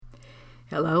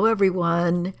Hello,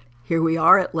 everyone. Here we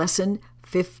are at lesson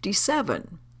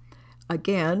 57.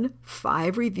 Again,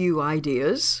 5 review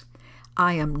ideas.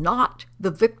 I am not the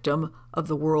victim of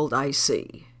the world I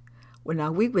see. Well,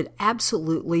 now, we would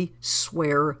absolutely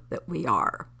swear that we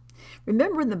are.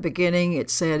 Remember in the beginning, it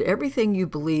said everything you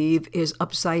believe is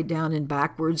upside down and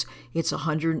backwards. It's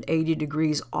 180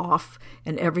 degrees off,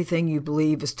 and everything you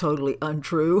believe is totally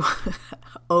untrue.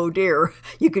 Oh dear,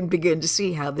 you can begin to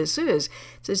see how this is.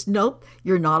 It says, nope,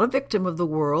 you're not a victim of the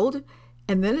world.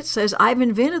 And then it says, I've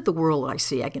invented the world I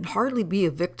see. I can hardly be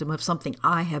a victim of something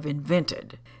I have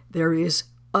invented. There is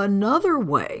another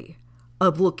way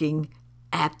of looking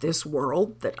at this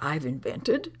world that I've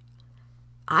invented.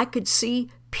 I could see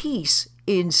peace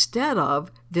instead of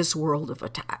this world of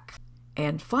attack.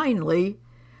 And finally,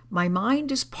 my mind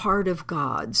is part of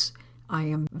God's. I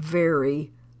am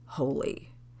very holy.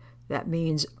 That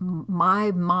means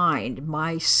my mind,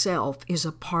 myself, is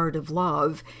a part of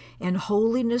love, and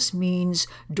holiness means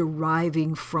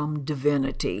deriving from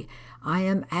divinity. I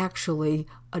am actually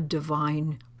a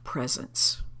divine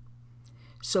presence.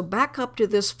 So back up to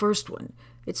this first one.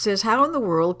 It says, how in the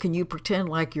world can you pretend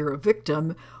like you're a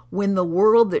victim when the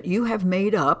world that you have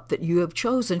made up, that you have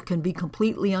chosen, can be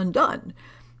completely undone?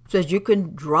 It says you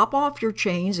can drop off your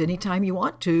chains anytime you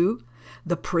want to.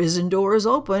 The prison door is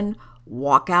open.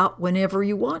 Walk out whenever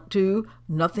you want to.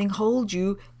 Nothing holds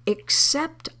you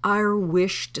except our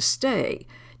wish to stay.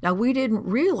 Now, we didn't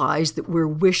realize that we're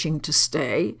wishing to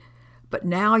stay, but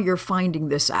now you're finding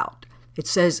this out. It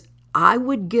says, I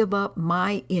would give up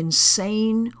my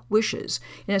insane wishes.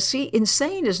 Now, see,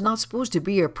 insane is not supposed to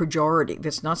be a pejorative.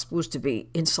 It's not supposed to be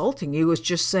insulting you. It's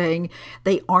just saying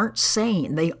they aren't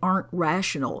sane. They aren't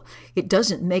rational. It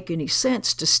doesn't make any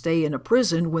sense to stay in a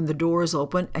prison when the door is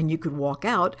open and you could walk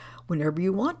out whenever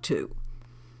you want to.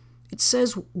 It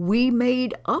says we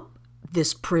made up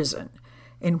this prison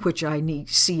in which I need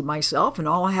to see myself, and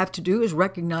all I have to do is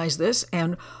recognize this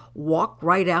and walk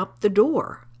right out the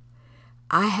door.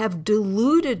 I have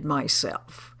deluded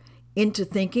myself into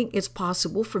thinking it's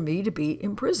possible for me to be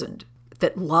imprisoned.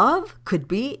 That love could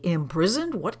be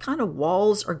imprisoned? What kind of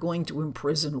walls are going to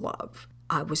imprison love?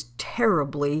 I was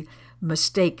terribly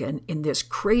mistaken in this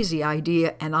crazy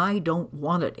idea, and I don't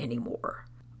want it anymore.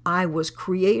 I was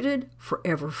created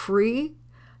forever free.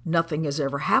 Nothing has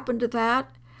ever happened to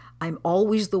that. I'm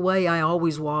always the way I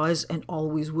always was and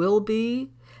always will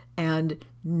be. And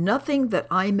nothing that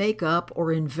I make up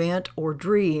or invent or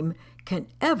dream can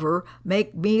ever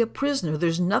make me a prisoner.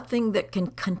 There's nothing that can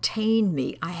contain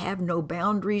me. I have no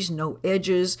boundaries, no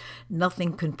edges.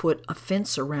 Nothing can put a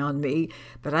fence around me,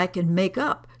 but I can make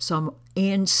up some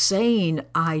insane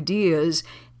ideas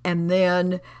and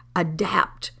then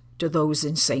adapt to those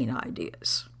insane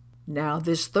ideas. Now,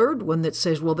 this third one that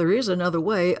says, well, there is another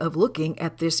way of looking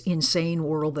at this insane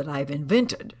world that I've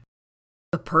invented.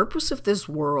 The purpose of this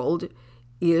world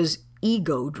is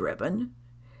ego-driven.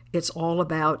 It's all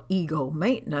about ego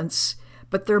maintenance,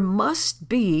 but there must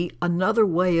be another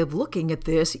way of looking at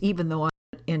this, even though I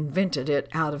invented it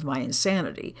out of my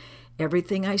insanity.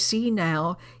 Everything I see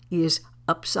now is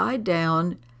upside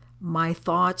down. My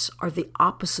thoughts are the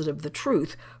opposite of the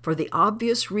truth, for the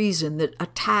obvious reason that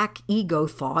attack ego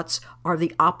thoughts are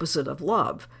the opposite of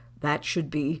love. That should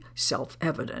be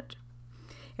self-evident.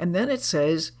 And then it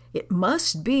says, it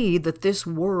must be that this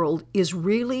world is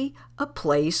really a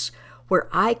place where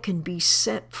I can be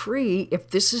set free if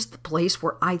this is the place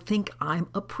where I think I'm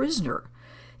a prisoner.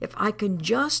 If I can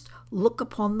just look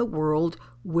upon the world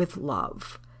with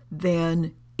love,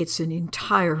 then it's an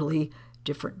entirely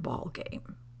different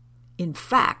ballgame. In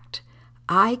fact,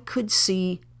 I could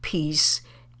see peace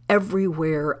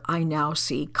everywhere I now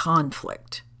see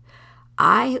conflict.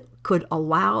 I could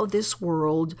allow this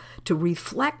world to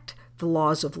reflect the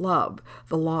laws of love,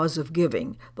 the laws of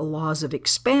giving, the laws of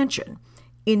expansion,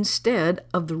 instead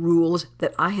of the rules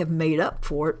that I have made up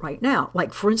for it right now.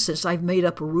 Like, for instance, I've made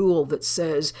up a rule that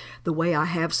says the way I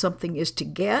have something is to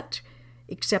get,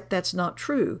 except that's not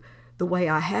true. The way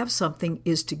I have something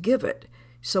is to give it.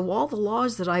 So all the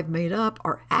laws that I've made up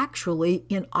are actually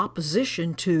in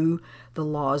opposition to the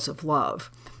laws of love.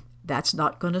 That's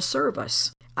not going to serve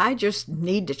us. I just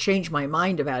need to change my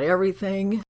mind about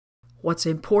everything. What's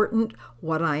important,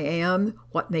 what I am,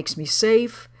 what makes me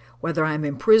safe, whether I'm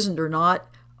imprisoned or not.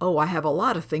 Oh, I have a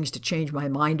lot of things to change my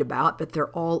mind about, but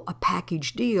they're all a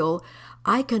package deal.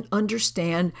 I can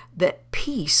understand that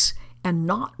peace and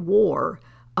not war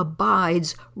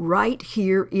abides right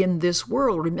here in this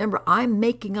world. Remember, I'm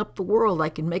making up the world. I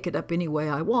can make it up any way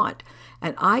I want.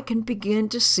 And I can begin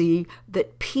to see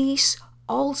that peace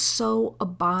also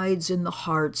abides in the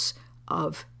hearts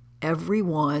of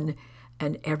everyone,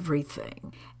 and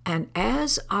everything. And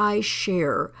as I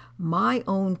share my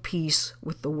own peace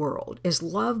with the world, as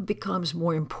love becomes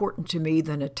more important to me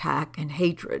than attack and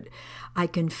hatred, I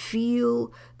can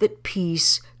feel that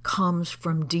peace comes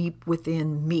from deep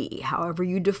within me. However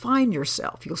you define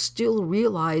yourself, you'll still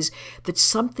realize that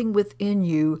something within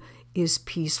you is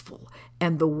peaceful.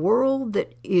 And the world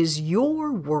that is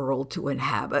your world to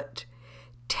inhabit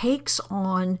takes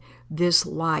on this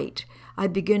light. I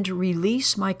begin to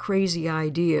release my crazy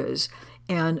ideas,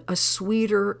 and a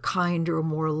sweeter, kinder,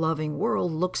 more loving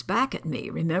world looks back at me.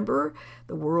 Remember,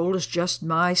 the world is just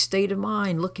my state of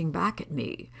mind looking back at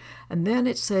me. And then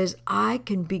it says, I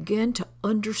can begin to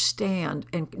understand,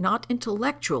 and not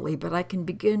intellectually, but I can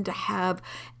begin to have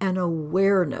an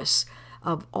awareness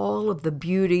of all of the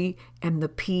beauty and the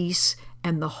peace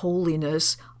and the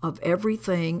holiness of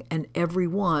everything and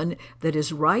everyone that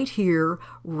is right here,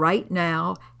 right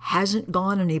now, hasn't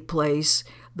gone anyplace.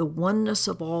 The oneness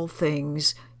of all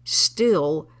things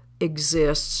still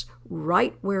exists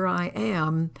right where I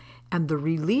am, and the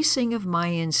releasing of my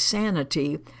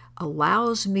insanity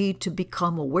allows me to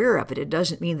become aware of it. It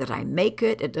doesn't mean that I make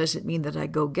it. It doesn't mean that I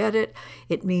go get it.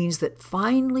 It means that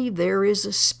finally there is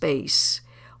a space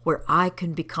where I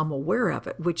can become aware of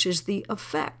it, which is the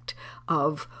effect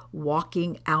of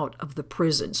walking out of the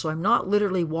prison. So I'm not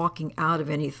literally walking out of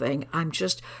anything. I'm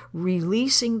just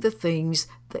releasing the things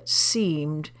that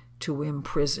seemed to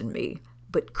imprison me,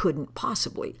 but couldn't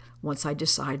possibly once I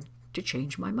decide to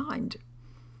change my mind.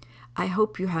 I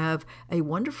hope you have a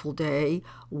wonderful day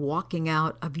walking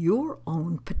out of your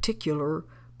own particular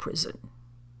prison.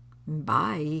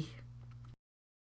 Bye.